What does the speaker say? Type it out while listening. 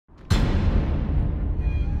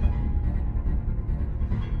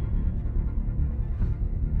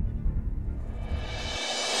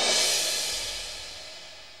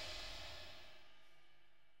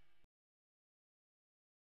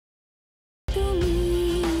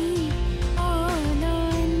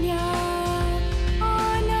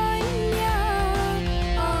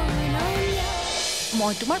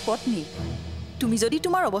মই তোমাৰ পত্নী তুমি যদি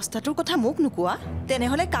তোমাৰ অৱস্থাটোৰ কথা মোক নোকোৱা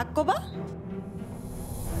তেনেহলে কাক কবা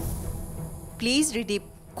প্লিজ ৰিদীপ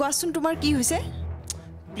কোৱাচোন তোমাৰ কি হৈছে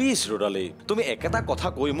প্লিজ ৰোডালি তুমি একেটা কথা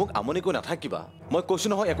কৈ মোক আমনি কৈ নাথাকিবা মই কৈছো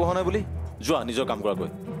নহয় একো হোৱা নাই বুলি যোৱা নিজৰ কাম কৰা কৈ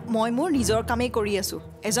মই মোৰ নিজৰ কামেই কৰি আছো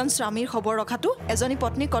এজন স্বামীৰ খবৰ ৰখাটো এজনী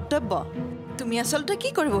পত্নীৰ কৰ্তব্য তুমি আচলতে কি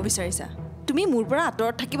কৰিব বিচাৰিছা তুমি মোৰ পৰা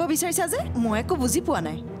আঁতৰত থাকিব বিচাৰিছা যে মই একো বুজি পোৱা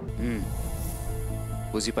নাই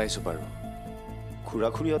বুজি পাইছো বাৰু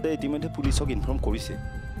খুৰা-খুৰীহঁতে ইতিমধ্যে পুলিচক ইনফৰ্ম কৰিছে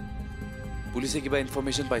পুলিচে কিবা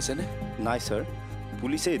ইনফৰমেশ্যন পাইছেনে নাই ছাৰ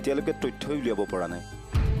পুলিচে এতিয়ালৈকে তথ্যই উলিয়াব পৰা নাই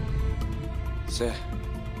সে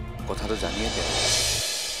কথাটো জানিয়ে দিয়া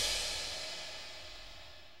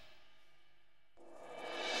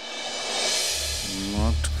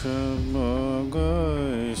মত খাব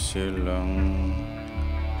গৈছিলং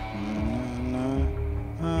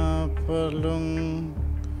পালুং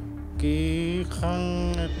কি খাং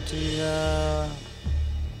এতিয়া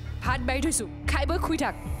ভাত বাঢ়ি থৈছো খাই বৈ শুই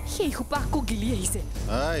থাক সেই সোপা আকৌ গিলি আহিছে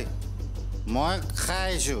ঐ মই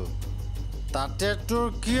খাইছো তাতে তোৰ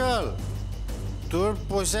কি হ'ল তোৰ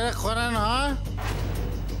পইচাৰে খোৱা নহয়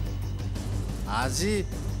আজি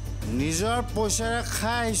নিজৰ পইচাৰে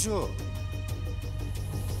খাই আহিছো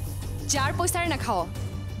যাৰ পইচাৰে নাখাও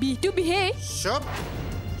বিহটো বিহে চুপ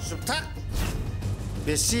চুপ থাক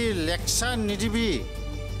বেছি লেকচাৰ নিদিবি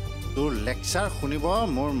তোৰ লেকচাৰ শুনিব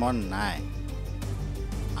মোৰ মন নাই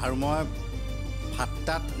আৰু মই ভাত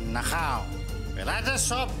তাত নাখাওঁ পেলাইতে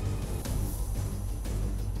চব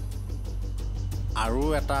আৰু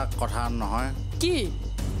এটা কথা নহয় কি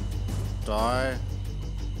তই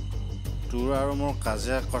তোৰ আৰু মোৰ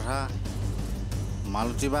কাজিয়াৰ কথা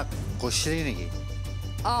মালতীবাক কৈছিলি নেকি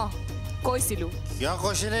কৈছিলো কিয়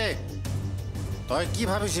কৈছিলি তই কি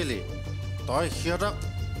ভাবিছিলি তই সিহঁতক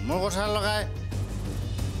মোৰ কথা লগাই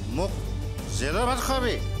মোক জেলৰ ভাত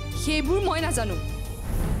খুৱাবি সেইবোৰ মই নাজানো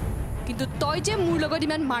কিন্তু তই যে মোৰ লগত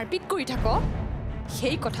ইমান মাৰপিট কৰি থাক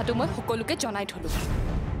সেই কথাটো মই সকলোকে জনাই থলো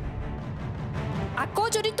আকৌ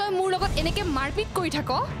যদি তই মোৰ লগত এনেকে মাৰপিট কৰি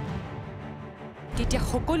থাক তেতিয়া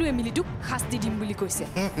সকলোৱে মিলি তোক শাস্তি দিম বুলি কৈছে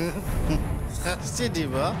শাস্তি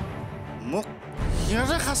দিব মোক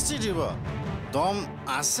সিহঁতে শাস্তি দিব দম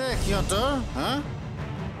আছে সিহঁতৰ হা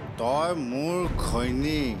তই মোৰ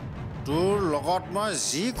ঘৈণী তোৰ লগত মই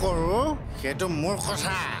যি কৰোঁ সেইটো মোৰ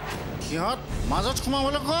কথা সিহঁত মাজত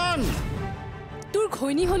সোমাবলৈ কোন তোৰ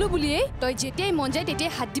ঘৈণী হলো বুলিয়ে তই যেতিয়াই মন যায়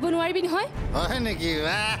তেতিয়াই হাত দিব নোৱাৰিবি নহয় হয় নেকি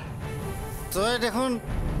তই দেখোন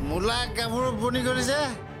মূলা গাভৰু বনি গলি যে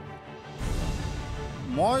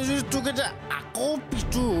মই যদি তোক এতিয়া আকৌ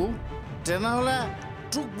পিটো তেনেহ'লে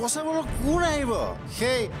তোক বচাবলৈ কোন আহিব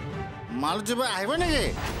সেই মালতীবা আহিব নেকি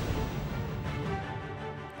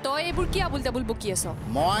তই এইবোৰ কি আবুল তাবুল বকি আছ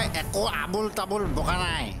মই একো আবুল তাবুল বকা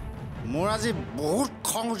নাই মোৰ আজি বহুত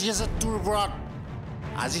খং উঠি আছে তোৰ ওপৰত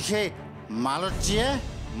আজি সেই মালতীয়ে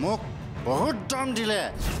মোক বহুত দম দিলে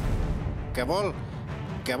কেৱল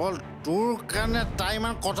কেৱল তোৰ কাৰণে তাই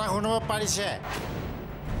ইমান কথা শুনাব পাৰিছে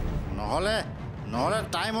নহ'লে নহ'লে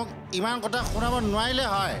তাই মোক ইমান কথা শুনাব নোৱাৰিলে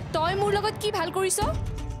হয় তই মোৰ লগত কি ভাল কৰিছ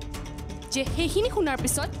যে সেইখিনি শুনাৰ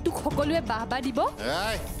পিছত তোক সকলোৱে বাহ দিব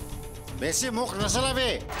এই বেছি মুখ নচলাবি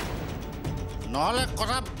নহ'লে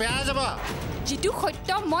কথা বেয়া যাব যিটো সত্য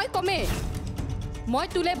মই কমেই মই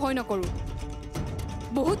তোলে ভয় নকৰোঁ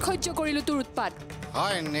বহুত সহ্য কৰিলোঁ তোৰ উৎপাত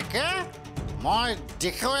হয় নেকি মই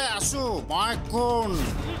দেখুৱাই আছোঁ মই কোন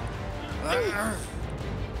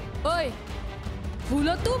ঐ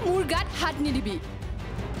ভুলতো মোৰ গাত হাত নিদিবি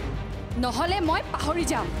নহ'লে মই পাহৰি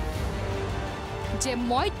যাম যে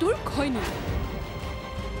মই তোৰ ঘৈণী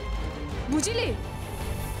বুজিলি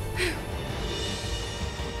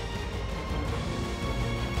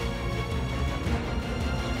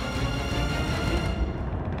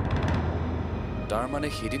তাৰ মানে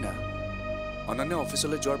সেইদিনা অনন্য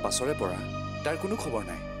অফিচলৈ যোৱাৰ পাছৰে পৰা তাৰ কোনো খবৰ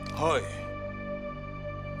নাই হয়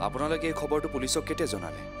আপোনালোকে এই খবৰটো পুলিচক কেতিয়া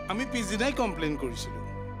জনালে আমি পিছদিনাই কমপ্লেইন কৰিছিলোঁ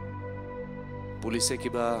পুলিচে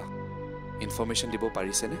কিবা ইনফৰমেশ্যন দিব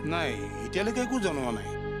পাৰিছেনে নাই এতিয়ালৈকে একো জনোৱা নাই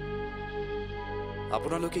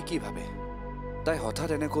আপোনালোকে কি ভাবে তাই হঠাৎ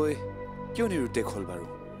এনেকৈ কিয় নিৰুদ্দেশ হ'ল বাৰু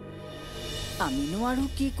আমিনো আৰু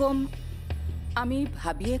কি ক'ম আমি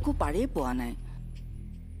ভাবি একো পাৰেই পোৱা নাই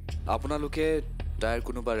আপোনালোকে তাইৰ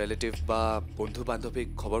কোনোবা ৰিলেটিভ বা বন্ধু বান্ধৱীক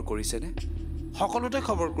খবৰ কৰিছেনে সকলোতে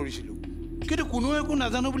খবৰ কৰিছিলোঁ কিন্তু কোনো একো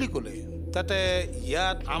নাজানো বুলি ক'লে তাতে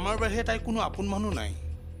ইয়াত আমাৰ বাহিৰে তাইৰ কোনো আপোন মানুহ নাই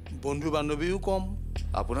বন্ধু বান্ধৱীও কম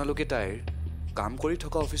আপোনালোকে তাইৰ কাম কৰি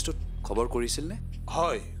থকা অফিচটোত খবৰ কৰিছিলনে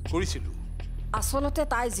হয় কৰিছিলোঁ আচলতে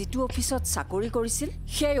তাই যিটো অফিচত চাকৰি কৰিছিল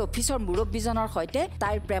সেই অফিচৰ মুৰব্বীজনৰ সৈতে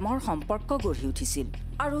তাইৰ প্ৰেমৰ সম্পৰ্ক গঢ়ি উঠিছিল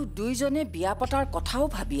আৰু দুইজনে বিয়া পতাৰ কথাও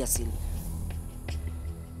ভাবি আছিল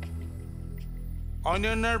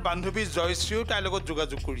অনন্যাৰ বান্ধৱী জয়শ্ৰীও তাইৰ লগত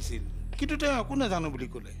যোগাযোগ কৰিছিল কিন্তু তেওঁ একো নাজানো বুলি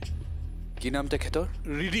ক'লে কি নাম তেখেতৰ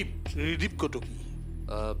ৰিদীপ কটকী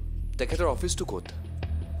তেখেতৰ অফিচটো ক'ত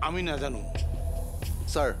আমি নাজানো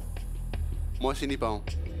ছাৰ মই চিনি পাওঁ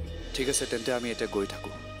ঠিক আছে তেন্তে আমি এতিয়া গৈ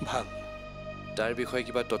থাকোঁ ভাল তাৰ বিষয়ে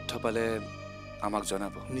কিবা তথ্য পালে আমাক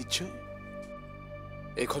জনাব নিশ্চয়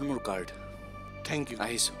এইখন মোৰ কাৰ্ড থেংক ইউ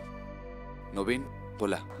আহিছোঁ নবীন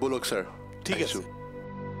ব'লা ব'লক ছাৰ ঠিক আছে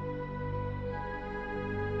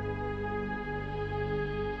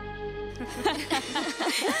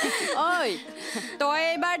ঐ তই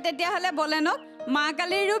এইবাৰ তেতিয়াহ'লে বলেনক মা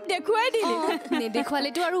কালিৰ ৰূপ দেখুৱাই দিলি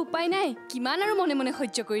নেদেখুৱালেতো আৰু উপায় নাই কিমান আৰু মনে মনে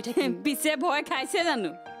সহ্য কৰি থাকিম পিছে ভয় খাইছে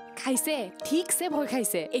জানো খাইছে ঠিকছে ভয়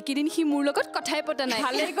খাইছে এইকেইদিন সি মোৰ লগত কথাই পতা নাই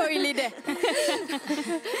ভালেই কৰিলি দে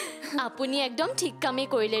আপুনি একদম ঠিক কামেই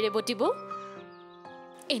কৰিলে ৰেৱতীবু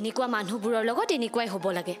এনেকুৱা মানুহবোৰৰ লগত এনেকুৱাই হ'ব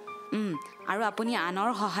লাগে আৰু আপুনি আনৰ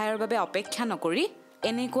সহায়ৰ বাবে অপেক্ষা নকৰি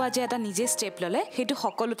এনেকুৱা যে এটা নিজে ষ্টেপ ল'লে সেইটো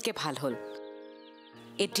সকলোতকৈ ভাল হ'ল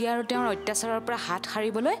এতিয়া আৰু তেওঁৰ অত্যাচাৰৰ পৰা হাত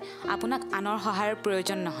সাৰিবলৈ আপোনাক আনৰ সহায়ৰ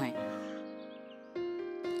প্ৰয়োজন নহয়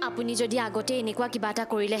আপুনি যদি আগতে এনেকুৱা কিবা এটা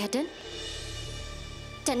কৰিলেহেঁতেন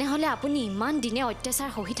তেনেহ'লে আপুনি ইমান দিনে অত্যাচাৰ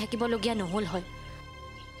সহি থাকিবলগীয়া নহ'ল হয়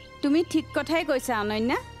তুমি ঠিক কথাই কৈছা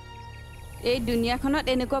অনন্যা এই দুনিয়াখনত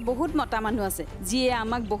এনেকুৱা বহুত মতা মানুহ আছে যিয়ে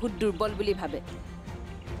আমাক বহুত দুৰ্বল বুলি ভাবে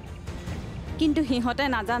কিন্তু সিহঁতে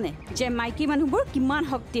নাজানে যে মাইকী মানুহবোৰ কিমান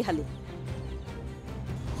শক্তিশালী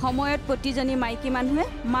সময়ত প্ৰতিজনী মাইকী মানুহে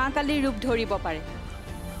মা কালিৰ ৰূপ ধৰিব পাৰে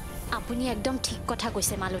আপুনি একদম ঠিক কথা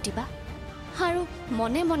কৈছে মালতীবা আৰু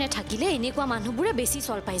মনে মনে থাকিলে এনেকুৱা মানুহবোৰে বেছি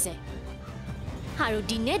চল পাই যায় আৰু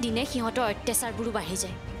দিনে দিনে সিহঁতৰ অত্যাচাৰবোৰো বাঢ়ি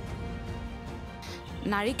যায়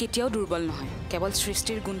নাৰী কেতিয়াও দুৰ্বল নহয় কেৱল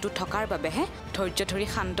সৃষ্টিৰ গুণটো থকাৰ বাবেহে ধৈৰ্য ধৰি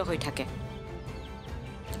শান্ত হৈ থাকে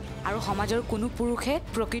আৰু সমাজৰ কোনো পুৰুষে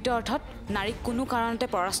প্ৰকৃত অৰ্থত নাৰীক কোনো কাৰণতে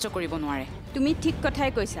পৰাস্ত কৰিব নোৱাৰে তুমি ঠিক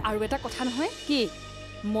কথাই কৈছা আৰু এটা কথা নহয় কি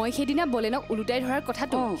মই সেইদিনা বলেনক ওলোটাই ধৰাৰ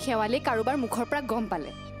কথাটো শেৱালে কাৰোবাৰ মুখৰ পৰা গম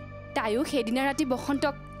পালে তাইও সেইদিনা ৰাতি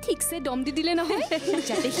বসন্তক ঠিকছে দম দি দিলে নহয়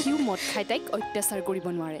যাতে সিও মদ খাই তাইক অত্যাচাৰ কৰিব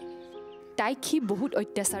নোৱাৰে তাইক সি বহুত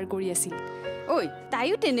অত্যাচাৰ কৰি আছিল ঐ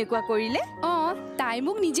তাইও তেনেকুৱা কৰিলে তাই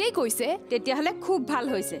মোক নিজেই কৈছে তেতিয়াহ'লে খুব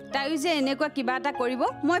ভাল হৈছে তাইও যে এনেকুৱা কিবা এটা কৰিব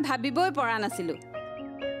মই ভাবিবই পৰা নাছিলোঁ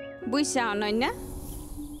বুজিছা অনন্যা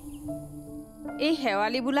এই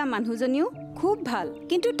শেৱালি বোলা মানুহজনীও খুব ভাল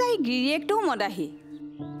কিন্তু তাই গিৰিয়েকটোও মদাহী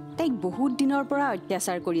তাইক বহুত দিনৰ পৰা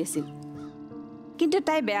অত্যাচাৰ কৰি আছিল কিন্তু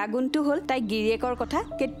তাই বেয়া গুণটো হ'ল তাই গিৰিয়েকৰ কথা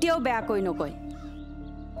কেতিয়াও বেয়াকৈ নকয়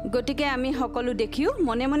গতিকে আমি সকলো দেখিও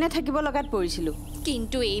মনে মনে থাকিব লগাত পৰিছিলোঁ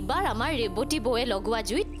কিন্তু এইবাৰ আমাৰ ৰেৱতী বৌয়ে লগোৱা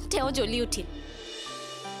জুইত তেওঁ জ্বলি উঠিল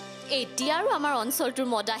এতিয়া আৰু আমাৰ অঞ্চলটোৰ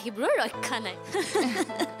মদাহীবোৰৰ ৰক্ষা নাই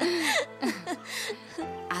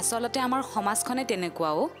আচলতে আমাৰ সমাজখনে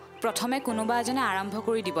তেনেকুৱাও প্ৰথমে কোনোবা এজনে আৰম্ভ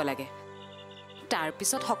কৰি দিব লাগে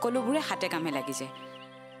তাৰপিছত সকলোবোৰে হাতে কামে লাগি যায়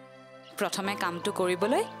প্ৰথমে কামটো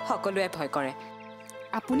কৰিবলৈ সকলোৱে ভয় কৰে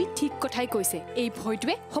আপুনি ঠিক কথাই কৈছে এই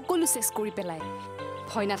ভয়টোৱে সকলো চেছ কৰি পেলায়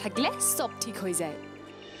ভয় নাথাকিলে চব ঠিক হৈ যায়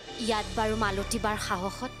ইয়াত বাৰু মালতীবাৰ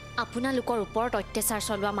সাহসত আপোনালোকৰ ওপৰত অত্যাচাৰ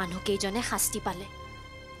চলোৱা মানুহকেইজনে শাস্তি পালে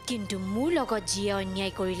কিন্তু মোৰ লগত যিয়ে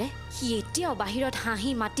অন্যায় কৰিলে সি এতিয়াও বাহিৰত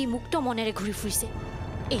হাঁহি মাতি মুক্ত মনেৰে ঘূৰি ফুৰিছে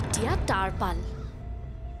এতিয়া তাৰ পাল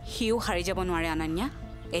সিও সাৰি যাব নোৱাৰে অনন্যা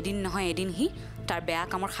এদিন নহয় এদিন সি তাৰ বেয়া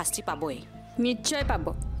কামৰ শাস্তি পাবই নিশ্চয় পাব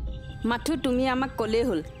মাথো তুমি আমাক ক'লেই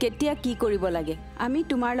হ'ল কেতিয়া কি কৰিব লাগে আমি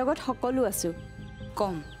তোমাৰ লগত সকলো আছোঁ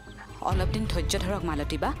কম অলপ দিন ধৈৰ্য ধৰক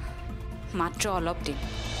মালতীবা মাত্ৰ অলপ দিন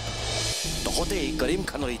তহঁতে এই কৰিম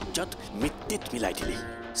খানৰ ইজ্জত মিট্টিত মিলাই দিলি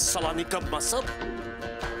চালানী কাপ মাছব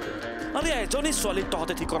আৰে এজনী ছোৱালীক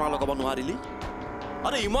তহঁতে ঠিকনা লগাব নোৱাৰিলি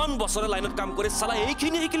আৰে ইমান বছৰে লাইনত কাম কৰি চালা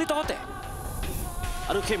এইখিনি শিকিলি তহঁতে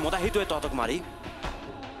আৰু সেই মদাহীটোৱে তহঁতক মাৰি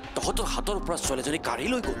তহঁতৰ হাতৰ পৰা ছোৱালীজনী কাঢ়ি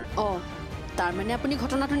লৈ গ'ল তাৰমানে আপুনি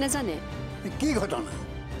ঘটনাটো নাজানে কি ঘটনা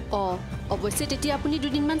অৱশ্যে তেতিয়া আপুনি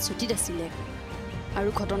দুদিনমান ছুটীত আছিলে আৰু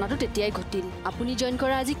ঘটনাটো তেতিয়াই ঘটিল আপুনি জইন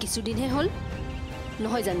কৰা আজি কিছুদিনহে হ'ল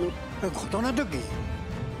নহয় জানো ঘটনাটো কি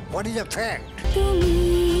হোৱাট ইজ এ ফেক্ট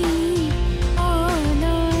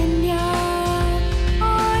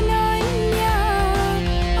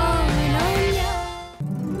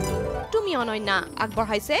তুমি অনন্যা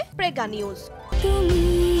আগবঢ়াইছে প্ৰেগা নিউজ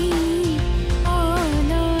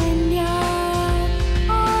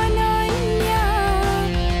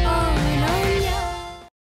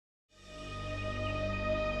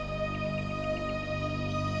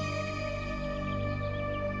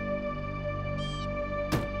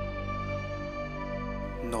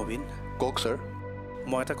নবীন কওক ছাৰ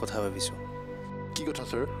মই এটা কথা ভাবিছোঁ কি কথা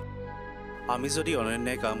ছাৰ আমি যদি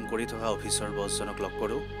অনন্যাই কাম কৰি থকা অফিচৰ বছজনক লগ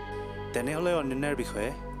কৰোঁ তেনেহ'লে অনন্যাৰ বিষয়ে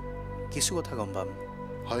কিছু কথা গম পাম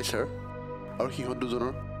হয় ছাৰ আৰু সিহঁত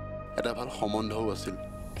দুজনৰ এটা ভাল সম্বন্ধও আছিল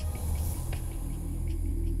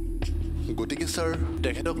গতিকে ছাৰ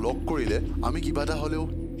তেখেতক লগ কৰিলে আমি কিবা এটা হ'লেও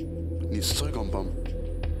নিশ্চয় গম পাম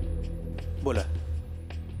ব'লা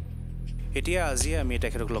এতিয়া আজিয়ে আমি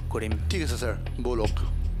তেখেতক লগ কৰিম ঠিক আছে ছাৰ ব'লক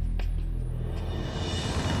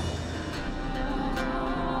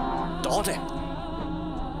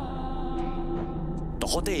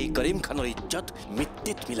তহঁতে এই কৰিম খানৰ ইজ্জত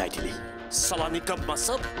মিত্তিত মিলাই দিলি চালানি কাম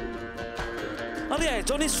মাছব আৰে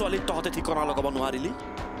এজনী ছোৱালীক তহঁতে ঠিকনা লগাব নোৱাৰিলি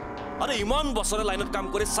আৰে ইমান বছৰে লাইনত কাম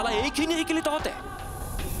কৰি চালা এইখিনি শিকিলি তহঁতে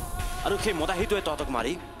আৰু সেই মদাহীটোৱে তহঁতক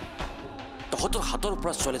মাৰি তহঁতৰ হাতৰ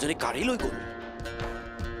পৰা ছোৱালীজনী কাঢ়ি লৈ গ'ল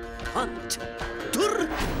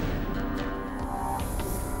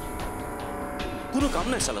কোনো কাম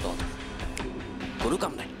নাই চালা তহঁতৰ কোনো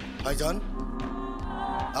কাম নাই ভাইজান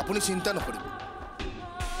আপুনি চিন্তা নকৰিব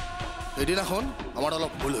এদিনাখন আমাৰ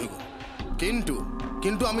অলপ ভুল হৈ গ'ল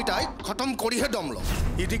কিন্তু আমি তাইক খতম কৰিহে দম ল'ম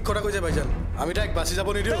ই ঠিক কথা কৈছে ভাইজান আমি তাইক বাচি যাব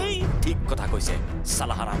নিদিওঁ ঠিক কথা কৈছে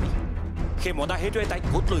চালাহাৰ আমি সেই মদাহীটোৱে তাইক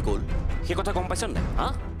ক'ত লৈ গ'ল সেই কথা গম পাইছ নাই হা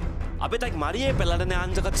আবে তাইক মাৰিয়ে পেলালে নে আন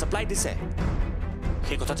জেগাত ছাপ্লাই দিছে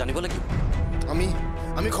সেই কথা জানিব লাগিব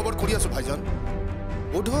আমি খবৰ কৰি আছো ভাইজান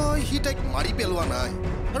বোধহয় সি তাইক মাৰি পেলোৱা নাই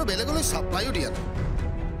আৰু বেলেগলৈ ছাপ্লাইও দিয়া নাই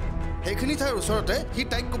সেইখিনি ঠাইৰ ওচৰতে সি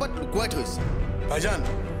তাইক ক'ৰবাত লুকুৱাই থৈছে ভাইজান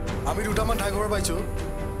আমি দুটামান ঠাই খবৰ পাইছোঁ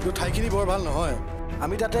কিন্তু ঠাইখিনি বৰ ভাল নহয়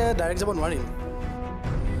আমি তাতে ডাইৰেক্ট যাব নোৱাৰিম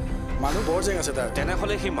মানুহ বৰ জেং আছে তাৰ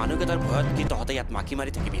তেনেহ'লে সেই মানুহকেইটাৰ ভয়ত কি তহঁতে ইয়াত মাখি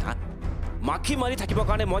মাৰি থাকিবি হা মাখি মাৰি থাকিবৰ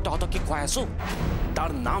কাৰণে মই তহঁতক কি খুৱাই আছো তাৰ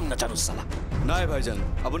নাম নাজানো চালা নাই ভাইজান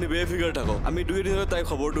আপুনি বেফিকাৰ থাকক আমি 2 দিনত তাই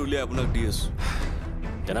খবৰটো উলিয়াই আপোনাক দি আছো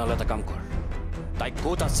তেনেহ'লে এটা কাম কৰ তাই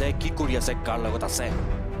ক'ত আছে কি কৰি আছে কাৰ লগত আছে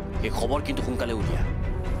সেই খবৰ কিন্তু সোনকালে উলিয়া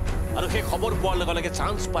আৰু সেই খবৰ পোৱাৰ লগে লগে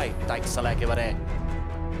চান্স পাই তাইক চালা একেবাৰে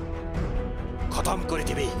খতম কৰি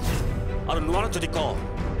দিবি আৰু নোৱাৰ যদি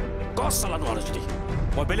ক চালা নোৱাৰ যদি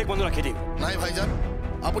মই বেলেগ মানুহ ৰাখি দিম নাই ভাইজান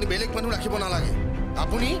আপুনি বেলেগ মানুহ ৰাখিব নালাগে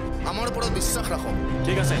আপুনি আমাৰ ওপৰত বিশ্বাস ৰাখক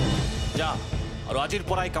ঠিক আছে যা আৰু আজিৰ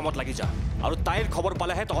পৰাই কামত লাগি যা আৰু তাইৰ খবৰ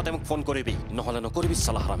পালেহে তহঁতে মোক ফোন কৰিবি নহ'লে নকৰিবি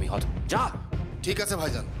চালা হাৰামিহঁত যা ঠিক আছে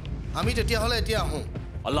ভাইজান আমি তেতিয়াহ'লে এতিয়া আহোঁ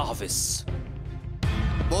আল্লাহ হাফিজ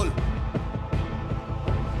বল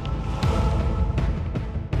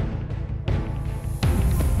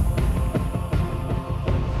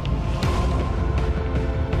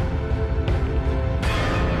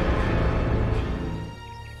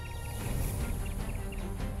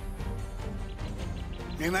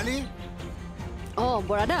নিৰ্মালী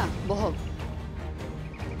বৰাদা বহক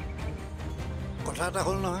কথা এটা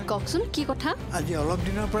হ'ল নহয় কওকচোন কি কথা আজি অলপ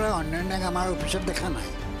দিনৰ পৰা অন্যান্যাক আমাৰ অফিচত দেখা নাই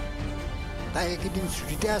তাই এইকেইদিন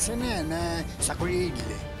ছুটিতে আছেনে নে চাকৰি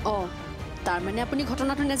দিলে তাৰমানে আপুনি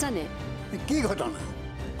ঘটনাটো নাজানে কি ঘটনা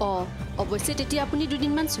অৱশ্যে তেতিয়া আপুনি 2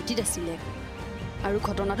 দিনমান ছুটিত আছিলে আৰু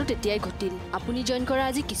ঘটনাটো তেতিয়াই ঘটিল আপুনি জইন কৰা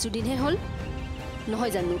আজি কিছুদিনহে হ'ল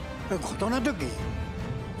নহয় জানো ঘটনাটো কি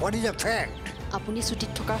হোৱাট ইজ এ ফেক্ট আপুনি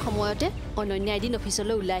ছুটিত থকাৰ সময়তে অনন্যা এদিন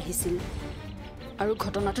অফিচলৈ ওলাই আহিছিল আৰু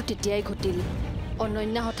ঘটনাটো তেতিয়াই ঘটিল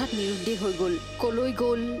অনন্যা হঠাৎ নিৰুদ্দেশ হৈ গ'ল কলৈ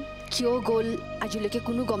গ'ল কিয় গ'ল আজিলৈকে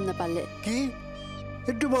কোনো গম নাপালে কি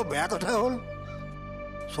এইটো বৰ বেয়া কথা হ'ল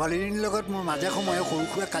ছোৱালীজনীৰ লগত মোৰ মাজে সময়ে সৰু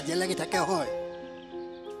সুৰা কাজিয়া লাগি থাকে হয়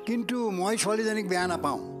কিন্তু মই ছোৱালীজনীক বেয়া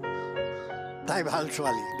নাপাওঁ তাই ভাল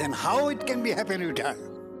ছোৱালী then how it can B happen with হাৰ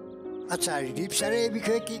আচ্ছা ৰিদীপ ছাৰে এই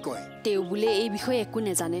বিষয়ে কি কয় তেওঁ বোলে এই বিষয়ে একো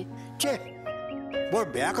নাজানে বৰ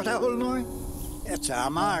বেয়া কথা হ'ল নহয় আচ্ছা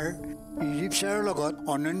আমাৰ ৰিদীপ ছাৰৰ লগত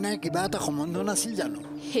অনন্যাৰ কিবা এটা সম্বন্ধ নাছিল জানো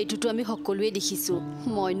সেইটোতো আমি সকলোৱে দেখিছোঁ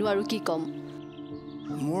মইনো আৰু কি ক'ম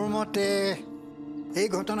মোৰ মতে এই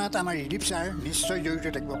ঘটনাত আমাৰ ৰিদীপ ছাৰ নিশ্চয় জড়িত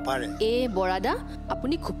থাকিব পাৰে বৰাদা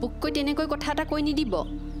আপুনি খুপুককৈ তেনেকৈ কথা এটা কৈ নিদিব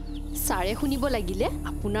ছাৰে শুনিব লাগিলে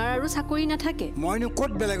আপোনাৰ আৰু চাকৰি নাথাকে মইনো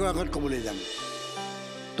ক'ত বেলেগৰ আগত ক'বলৈ যাম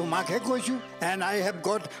তোমাকহে কৈছোঁ and I have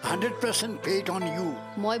gut 100% faith on U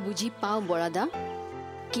মই বুজি পাওঁ বৰাদা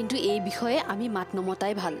কিন্তু এই বিষয়ে আমি মাত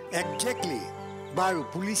নমতাই ভাল একজেক্টলি বাৰু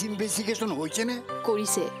পুলিচ ইনভেষ্টিগেশ্যন হৈছেনে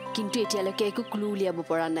কৰিছে কিন্তু এতিয়ালৈকে একো ক্লু উলিয়াব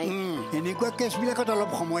পৰা নাই এনেকুৱা কেছবিলাকত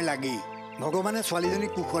অলপ সময় লাগেই ভগৱানে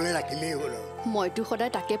ছোৱালীজনীক কুশলে ৰাখিলেই হ'ল মইতো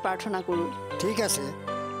সদায় তাকে প্ৰাৰ্থনা কৰোঁ ঠিক আছে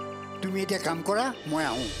তুমি এতিয়া কাম কৰা মই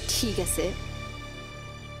আহোঁ ঠিক আছে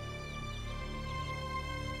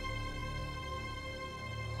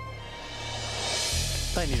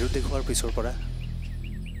তাই নিৰুদ্দেশ হোৱাৰ পিছৰ পৰা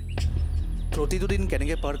প্ৰতিটো দিন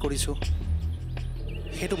কেনেকৈ পাৰ কৰিছোঁ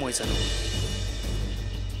সেইটো মই জানো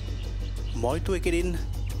মইতো একেদিন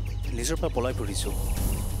নিজৰ পৰা পলাই ফুৰিছোঁ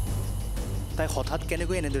তাই হঠাৎ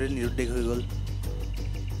কেনেকৈ এনেদৰে নিৰুদ্দেশ হৈ গ'ল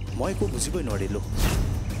মই একো বুজিবই নোৱাৰিলোঁ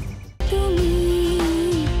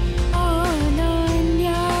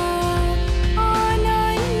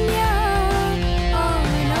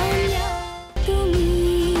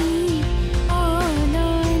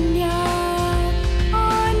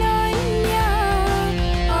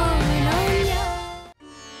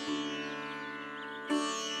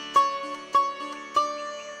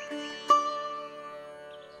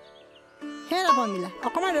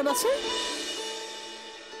দিবাচোন।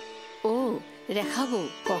 অ' ৰেখা বৌ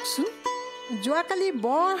কওকচোন। যোৱাকালি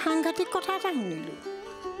বৰ সাংঘাতিক কথা এটা শুনিলোঁ।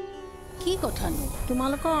 কি কথানো?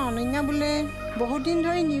 তোমালোকৰ অনন্যা বোলে বহুত দিন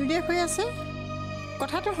ধৰি নিৰুদ্দেশ হৈ আছে।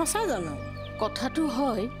 কথাটো সঁচা জানো? কথাটো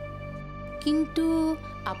হয়, কিন্তু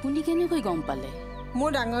আপুনি কেনেকৈ গম পালে? মোৰ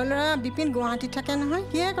ডাঙৰ ল'ৰা বিপিন গুৱাহাটীত থাকে নহয়,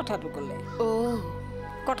 সিয়ে কথাটো ক'লে। অ'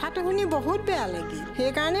 কথাটো শুনি বহুত বেয়া লাগিল,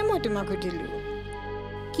 সেইকাৰণে মই তোমাক সুধিলোঁ।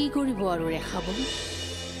 কি কৰিব আৰু ৰেখা বৌ,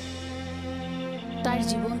 তাইৰ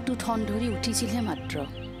জীৱনটো ঠন ধৰি উঠিছিলহে মাত্ৰ,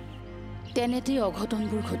 তেনেতেই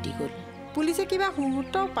অঘটনবোৰ ঘটি গ'ল। পুলিচে কিবা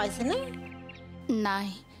মুহূৰ্ত পাইছেনে? নাই,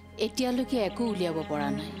 এতিয়ালৈকে একো উলিয়াব পৰা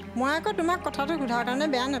নাই। মই আকৌ তোমাক কথাটো সোধাৰ কাৰণে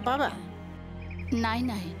বেয়া নাপাবা। নাই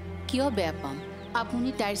নাই, কিয় বেয়া পাম? আপুনি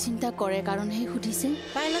তাইৰ চিন্তা কৰে কাৰণেহে সুধিছে।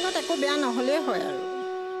 তাইৰ লগত একো বেয়া নহ'লেই হয় আৰু।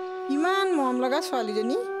 ইমান মৰম লগা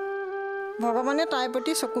ছোৱালীজনী, ভগৱানে তাইৰ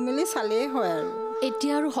প্ৰতি চকু মেলি চালেই হয় আৰু।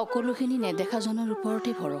 এতিয়া আৰু সকলোখিনি নেদেখাজনৰ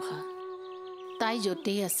ওপৰতে ভৰসা। তাই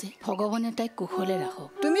য'তেই আছে ভগৱানে তাইক কুশলে ৰাখক।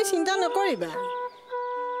 তুমি চিন্তা নকৰিবা,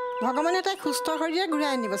 ভগৱানে তাইক সুস্থ শৰীৰে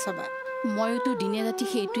ঘূৰাই আনিব চাবা। ময়োতো দিনে ৰাতি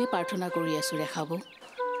সেইটোৱে প্ৰাৰ্থনা কৰি আছোঁ ৰেখা বৌ।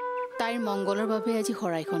 তাইৰ মংগলৰ বাবে আজি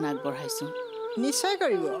শৰাইখন আগবঢ়াইছোঁ। নিশ্চয়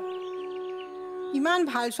কৰিব। ইমান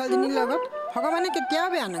ভাল ছোৱালীজনীৰ লগত ভগৱানে কেতিয়াও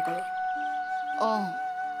বেয়া নকৰে। অঁ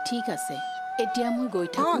ঠিক আছে, এতিয়া মই গৈ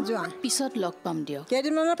থাকোঁ। যোৱা, পিছত লগ পাম দিয়ক।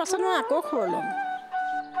 কেইদিনমানৰ পাছত মই আকৌ খবৰ ল'ম।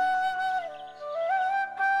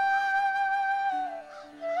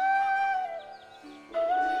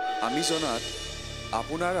 আমি জনাত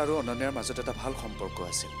আপোনাৰ আৰু অনন্যাৰ মাজত এটা ভাল সম্পৰ্ক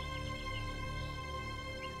আছিল।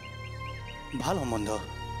 ভাল সম্বন্ধ,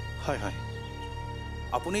 হয় হয়,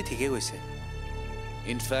 আপুনি ঠিকেই কৈছে।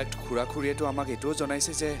 ইনফেক্ট খুৰা খুৰীয়েতো আমাক এইটোও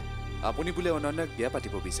জনাইছে যে আপুনি বোলে অনন্যাক বিয়া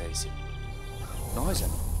পাতিব বিচাৰিছিল, নহয়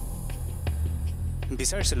জানো?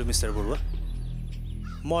 বিচাৰিছিলোঁ মিষ্টাৰ বৰুৱা,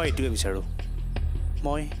 মই এইটোৱে বিচাৰোঁ।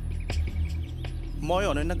 মই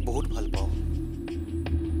অনন্যাক বহুত ভাল পাওঁ,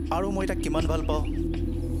 আৰু মই তাক কিমান ভাল পাওঁ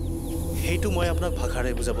সেইটো মই আপোনাক ভাষাৰে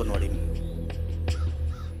বুজাব নোৱাৰিম।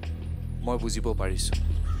 মই বুজিব পাৰিছোঁ।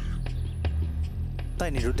 তাই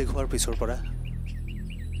নিৰুদ্দেশ হোৱাৰ পিছৰ পৰা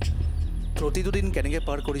প্ৰতিটো দিন কেনেকৈ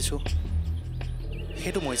পাৰ কৰিছোঁ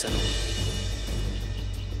সেইটো মই জানো।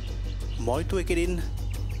 মইতো একেদিন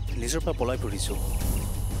নিজৰ পৰা পলাই ফুৰিছোঁ।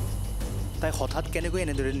 তাই হঠাৎ কেনেকৈ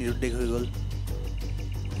এনেদৰে নিৰুদ্দেশ হৈ গ'ল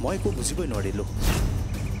মই একো বুজিবই নোৱাৰিলোঁ।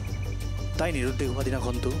 তাই নিৰুদ্দেশ হোৱা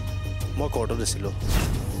দিনাখনতো মই কৰ্টত আছিলোঁ,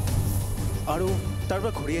 আৰু তাৰ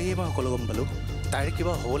পৰা ঘূৰি আহিয়ে মই সকলো গম পালোঁ তাইৰ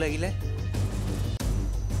কিবা হ'ব লাগিলে।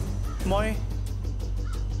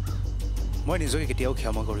 মই নিজকে কেতিয়াও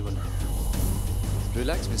ক্ষমা কৰিব নোৱাৰোঁ।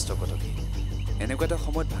 ৰিলেক্স মিষ্টাৰ কটকী, এনেকুৱা এটা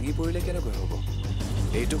সময়ত ভাঙি পৰিলে কেনেকৈ হ'ব?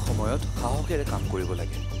 এইটো সময়ত সাহসেৰে কাম কৰিব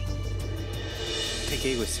লাগে।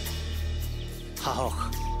 ঠিকেই কৈছে, সাহস।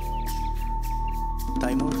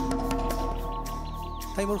 তাই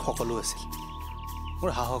মোৰ সকলো আছিল, মোৰ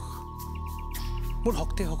সাহস, মোৰ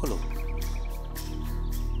শক্তি সকলো।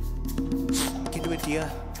 কিন্তু এতিয়া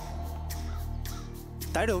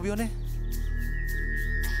তাইৰ অবিহনে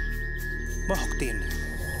মই শক্তিহীন।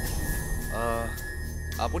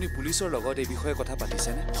 আপুনি পুলিচৰ লগত এই বিষয়ে কথা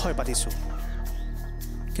পাতিছেনে? হয় পাতিছোঁ,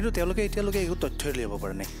 কিন্তু তেওঁলোকে এতিয়ালৈকে একো তথ্যই উলিয়াব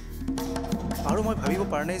পৰা নাই। আৰু মই ভাবিব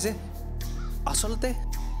পৰা নাই যে আচলতে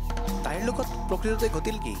তাইৰ লগত প্ৰকৃততে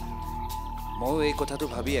ঘটিল কি। ময়ো এই কথাটো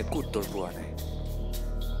ভাবি একো উত্তৰ পোৱা নাই।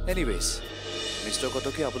 এনিৱেজ, মিষ্টাৰ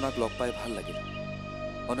কটকী, আপোনাক লগ পাই ভাল লাগিল।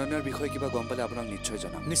 অনন্যাৰ বিষয়ে কিবা গম পালে আপোনাক নিশ্চয়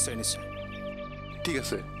জনাম। নিশ্চয় নিশ্চয়। ঠিক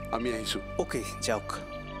আছে, আমি আহিছোঁ। অ'কে, যাওক।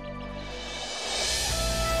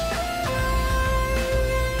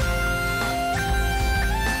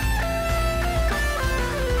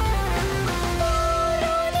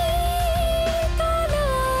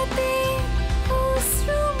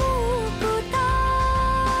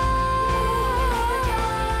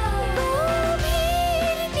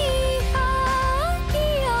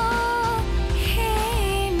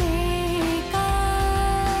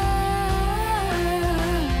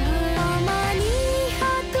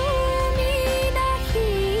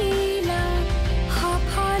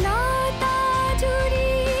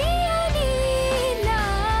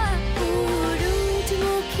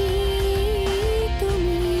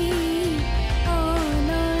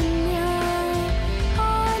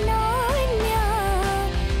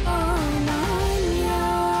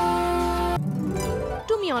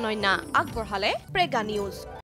 Tumi Ananya আগবঢ়ালে প্ৰেগা নিউজ।